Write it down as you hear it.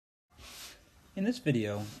In this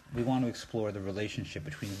video, we want to explore the relationship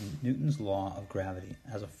between Newton's law of gravity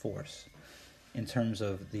as a force in terms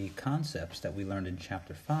of the concepts that we learned in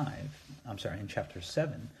chapter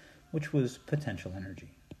 7, which was potential energy.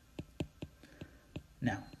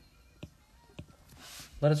 Now,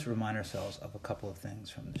 let us remind ourselves of a couple of things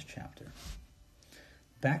from this chapter.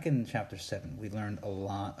 Back in chapter 7, we learned a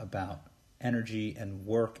lot about energy and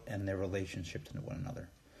work and their relationship to one another.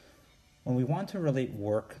 When we want to relate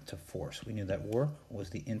work to force, we knew that work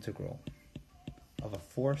was the integral of a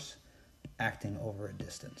force acting over a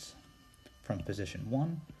distance from position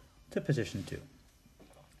 1 to position 2.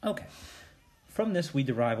 Okay, from this we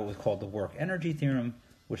derive what was called the work-energy theorem,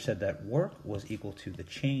 which said that work was equal to the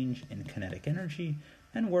change in kinetic energy,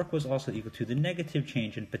 and work was also equal to the negative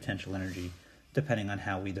change in potential energy, depending on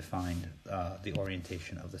how we defined the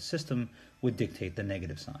orientation of the system would dictate the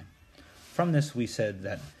negative sign. From this we said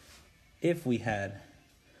that if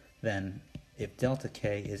delta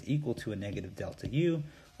K is equal to a negative delta U,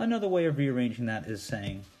 another way of rearranging that is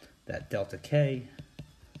saying that delta K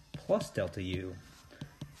plus delta U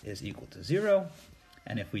is equal to 0.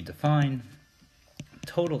 And if we define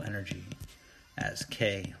total energy as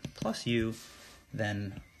K plus U,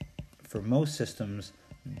 then for most systems,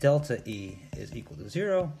 delta E is equal to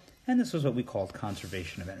 0, and this was what we called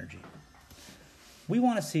conservation of energy. We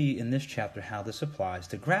want to see in this chapter how this applies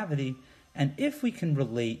to gravity, and if we can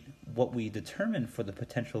relate what we determine for the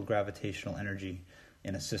potential gravitational energy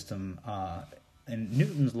in a system in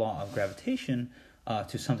Newton's law of gravitation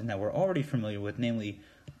to something that we're already familiar with, namely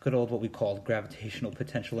good old what we called gravitational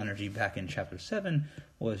potential energy back in chapter 7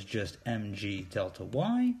 was just mg delta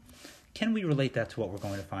y. Can we relate that to what we're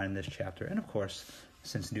going to find in this chapter? And of course,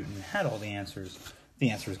 since Newton had all the answer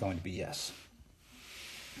is going to be yes.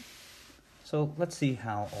 So let's see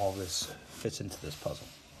how all this fits into this puzzle.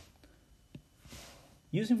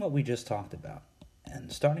 Using what we just talked about,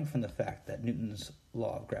 and starting from the fact that Newton's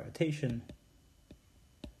law of gravitation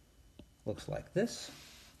looks like this,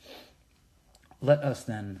 let us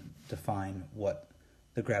then define what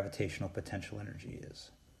the gravitational potential energy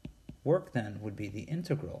is. Work then would be the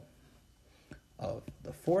integral of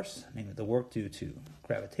the force, namely the work due to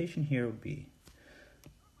gravitation here would be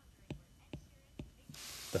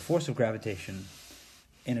the force of gravitation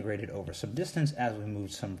integrated over some distance as we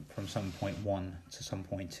move from some point 1 to some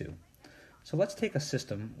point 2. So let's take a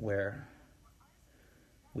system where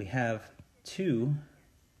we have two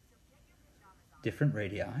different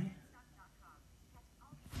radii.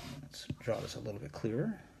 Let's draw this a little bit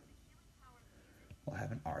clearer. We'll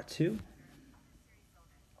have an R2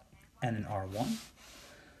 and an R1,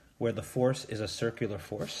 where the force is a circular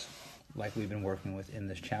force, like we've been working with in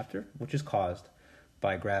this chapter, which is caused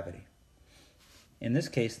by gravity. In this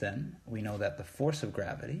case, then, we know that the force of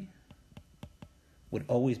gravity would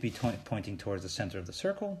always be pointing towards the center of the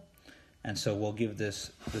circle, and so we'll give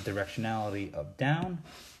this the directionality of down,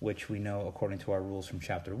 which we know according to our rules from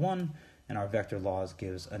chapter 1, and our vector laws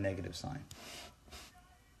gives a negative sign.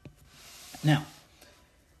 Now,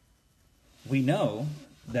 we know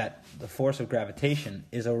that the force of gravitation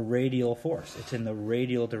is a radial force. It's in the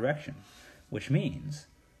radial direction, which means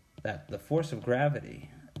that the force of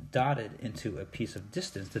gravity dotted into a piece of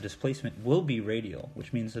distance, the displacement will be radial,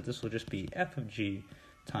 which means that this will just be f of g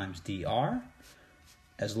times dr,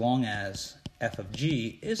 as long as f of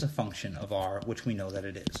g is a function of r, which we know that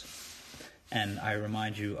it is. And I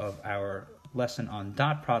remind you of our lesson on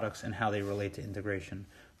dot products and how they relate to integration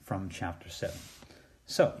from chapter 7.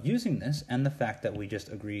 So, using this and the fact that we just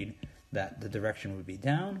agreed that the direction would be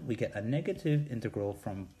down, we get a negative integral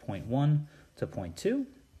from point 1 to point 2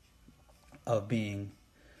 of being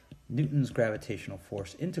Newton's gravitational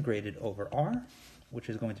force integrated over r, which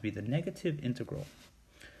is going to be the negative integral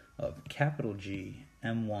of capital G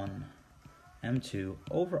m1 m2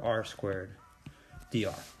 over r squared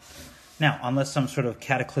dr. Now, unless some sort of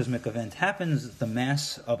cataclysmic event happens, the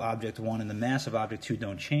mass of object 1 and the mass of object 2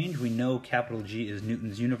 don't change. We know capital G is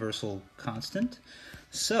Newton's universal constant.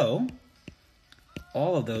 So,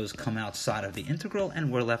 all of those come outside of the integral,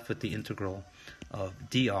 and we're left with the integral of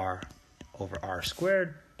dr over r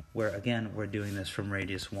squared, where again we're doing this from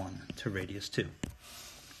radius 1 to radius 2.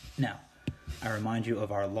 Now, I remind you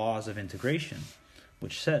of our laws of integration,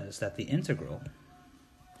 which says that the integral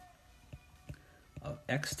of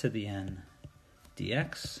x to the n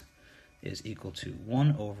dx is equal to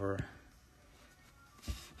 1 over,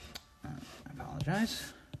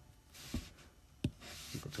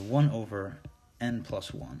 equal to 1 over n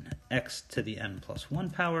plus 1, x to the n plus 1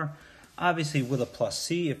 power, obviously with a plus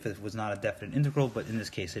c if it was not a definite integral, but in this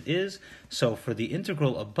case it is. So for the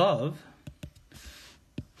integral above,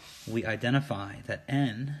 we identify that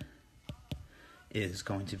n is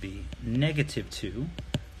going to be negative 2,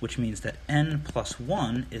 which means that n plus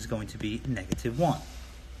 1 is going to be negative 1.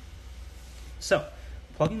 So,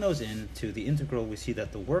 plugging those into the integral, we see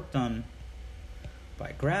that the work done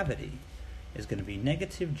by gravity is going to be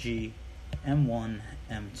negative g m1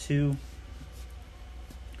 m2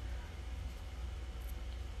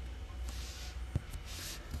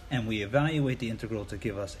 and we evaluate the integral to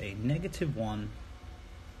give us a negative 1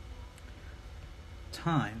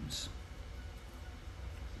 times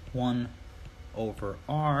 1 over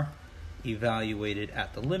r evaluated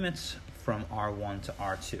at the limits from r1 to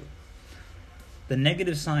r2. The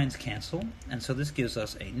negative signs cancel, and so this gives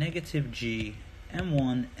us a negative g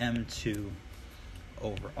m1 m2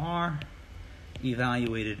 over r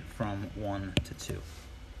evaluated from 1 to 2.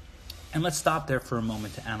 And let's stop there for a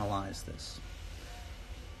moment to analyze this.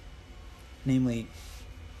 Namely,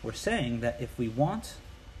 we're saying that if we want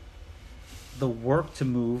the work to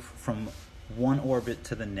move from one orbit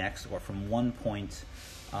to the next, or from one point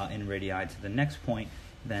in radii to the next point,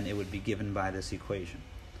 then it would be given by this equation.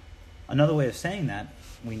 Another way of saying that,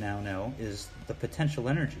 we now know, is the potential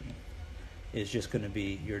energy is just going to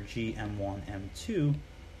be your g m1 m2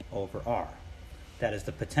 over r. That is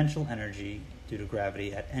the potential energy due to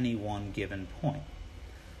gravity at any one given point.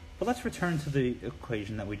 But let's return to the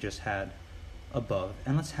equation that we just had above,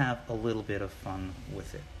 and let's have a little bit of fun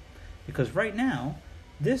with it. Because right now,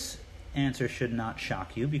 this answer should not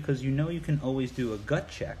shock you, because you know you can always do a gut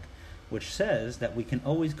check, which says that we can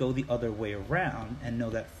always go the other way around and know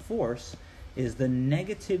that force is the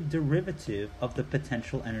negative derivative of the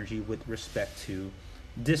potential energy with respect to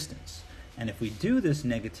distance. And if we do this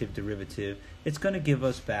negative derivative, it's going to give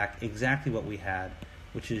us back exactly what we had,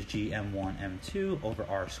 which is g m1 m2 over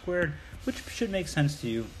r squared, which should make sense to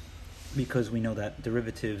you because we know that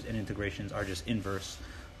derivatives and integrations are just inverse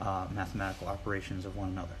mathematical operations of one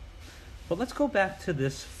another. But let's go back to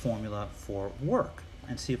this formula for work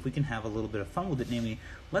and see if we can have a little bit of fun with it. Namely,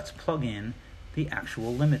 let's plug in the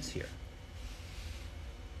actual limits here.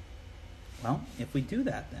 Well, if we do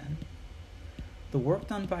that, then the work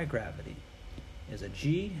done by gravity is a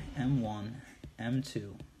g m1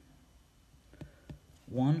 m2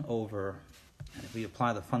 1 over, and if we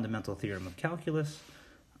apply the fundamental theorem of calculus,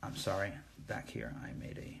 I'm sorry, back here I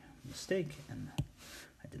made a mistake and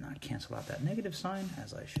I did not cancel out that negative sign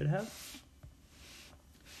as I should have.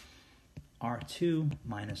 R2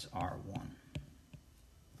 minus R1.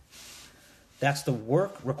 That's the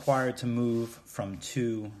work required to move from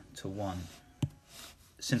 2 to 1,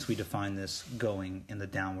 since we define this going in the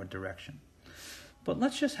downward direction. But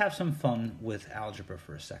let's just have some fun with algebra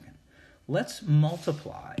for a second. Let's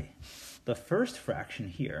multiply the first fraction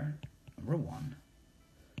here, number 1,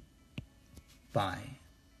 by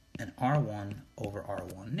an R1 over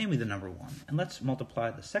R1, namely the number 1. And let's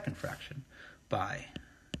multiply the second fraction by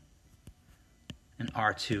an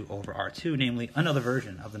R2 over R2, namely another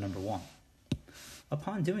version of the number 1.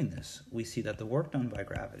 Upon doing this, we see that the work done by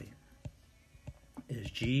gravity is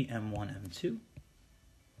g m1 m2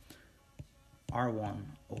 r1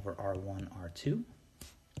 over r1 r2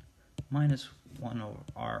 minus 1 over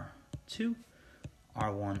r2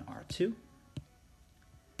 r1 r2.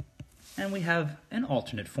 And we have an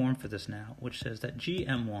alternate form for this now, which says that g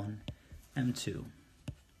m1 m2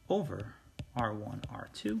 over r1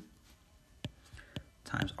 r2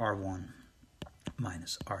 times r1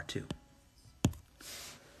 minus r2.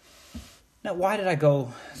 Now, why did I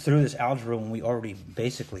go through this algebra when we already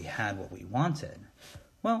basically had what we wanted?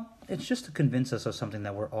 Well, it's just to convince us of something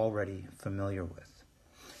that we're already familiar with.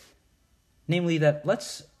 Namely that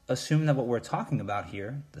let's assume that what we're talking about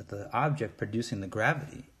here, that the object producing the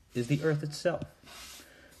gravity, is the Earth itself.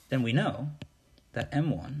 Then we know that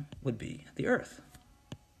m1 would be the Earth,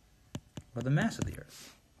 or the mass of the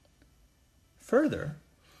Earth. Further,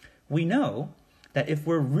 we know that if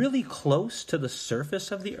we're really close to the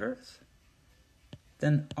surface of the Earth,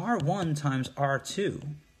 then r1 times r2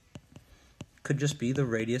 could just be the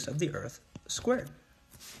radius of the Earth squared.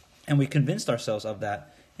 And we convinced ourselves of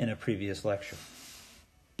that in a previous lecture.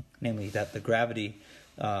 Namely that the gravity,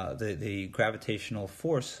 the gravitational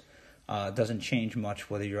force doesn't change much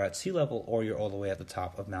whether you're at sea level or you're all the way at the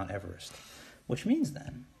top of Mount Everest. Which means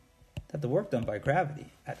then that the work done by gravity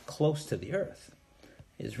at close to the Earth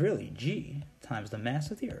is really g times the mass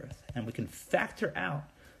of the Earth. And we can factor out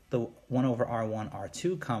the 1 over r1,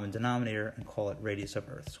 r2 common denominator and call it radius of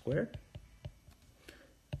Earth squared.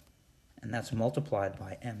 And that's multiplied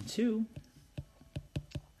by m2,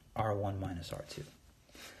 r1 minus r2.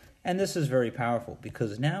 And this is very powerful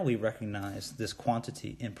because now we recognize this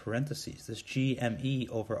quantity in parentheses, this gme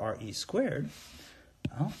over re squared.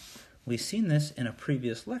 Well, we've seen this in a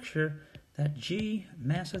previous lecture that g,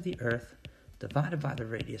 mass of the Earth, divided by the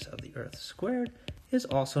radius of the Earth squared, is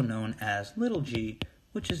also known as little g,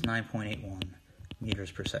 which is 9.81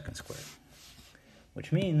 meters per second squared.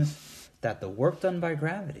 Which means that the work done by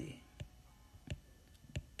gravity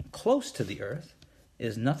close to the Earth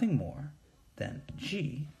is nothing more than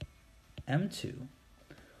g m2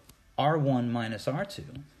 r1 minus r2,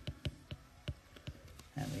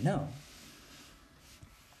 and we know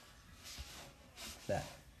that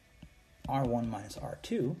r1 minus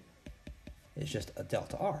r2 is just a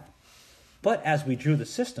delta r. But as we drew the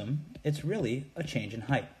system, it's really a change in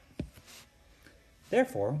height.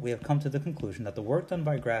 Therefore, we have come to the conclusion that the work done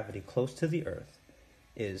by gravity close to the Earth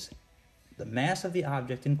is the mass of the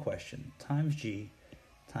object in question times g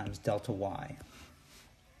times delta y.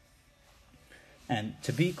 And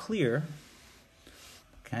to be clear,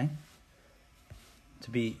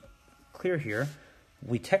 here,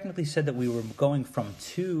 we technically said that we were going from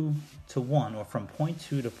 2 to 1, or from point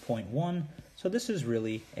 2 to point 1. So this is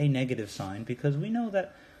really a negative sign, because we know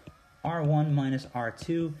that r1 minus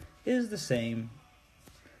r2 is the same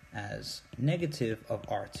as negative of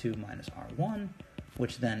r2 minus r1,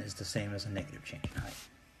 which then is the same as a negative change in height.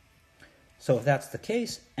 So if that's the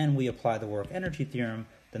case, and we apply the work-energy theorem,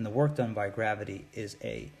 then the work done by gravity is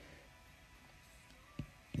a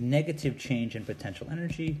negative change in potential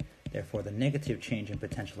energy. Therefore, the negative change in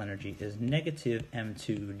potential energy is negative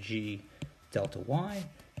m2g delta y,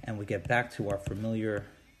 and we get back to our familiar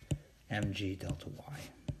mg delta y.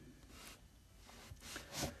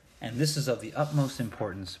 And this is of the utmost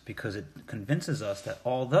importance because it convinces us that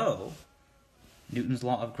although Newton's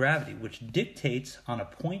law of gravity, which dictates on a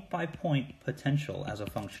point-by-point potential as a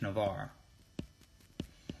function of r,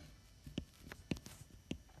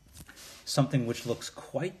 something which looks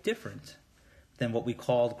quite different than what we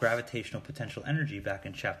called gravitational potential energy back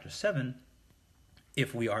in chapter 7,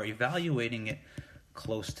 if we are evaluating it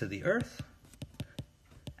close to the Earth,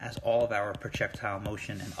 as all of our projectile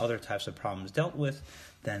motion and other types of problems dealt with,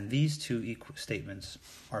 then these two statements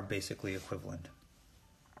are basically equivalent.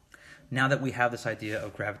 Now that we have this idea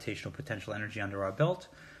of gravitational potential energy under our belt,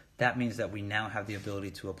 that means that we now have the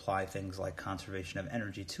ability to apply things like conservation of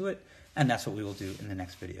energy to it, and that's what we will do in the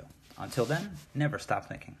next video. Until then, never stop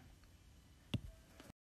thinking.